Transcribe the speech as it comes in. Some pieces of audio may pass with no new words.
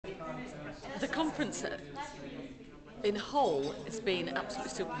The conference in whole has been absolutely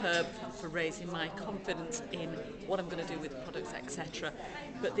superb for raising my confidence in what I'm going to do with products, etc.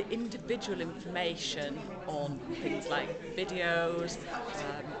 But the individual information on things like videos,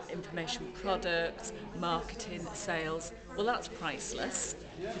 information products, marketing, sales, well, that's priceless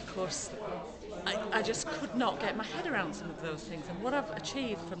because I just could not get my head around some of those things. And what I've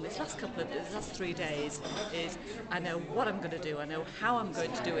achieved from this last 3 days is I know what I'm going to do, I know how I'm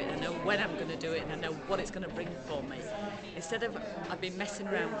going to do it, I know when I'm going to do it, and I know what it's going to bring for me. Instead of I've been messing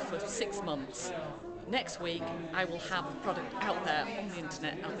around for 6 months, next week I will have the product out there on the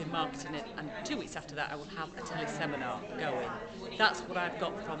internet, I'll be marketing it, and 2 weeks after that I will have a teleseminar going. That's what I've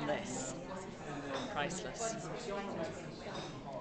got from this. Priceless.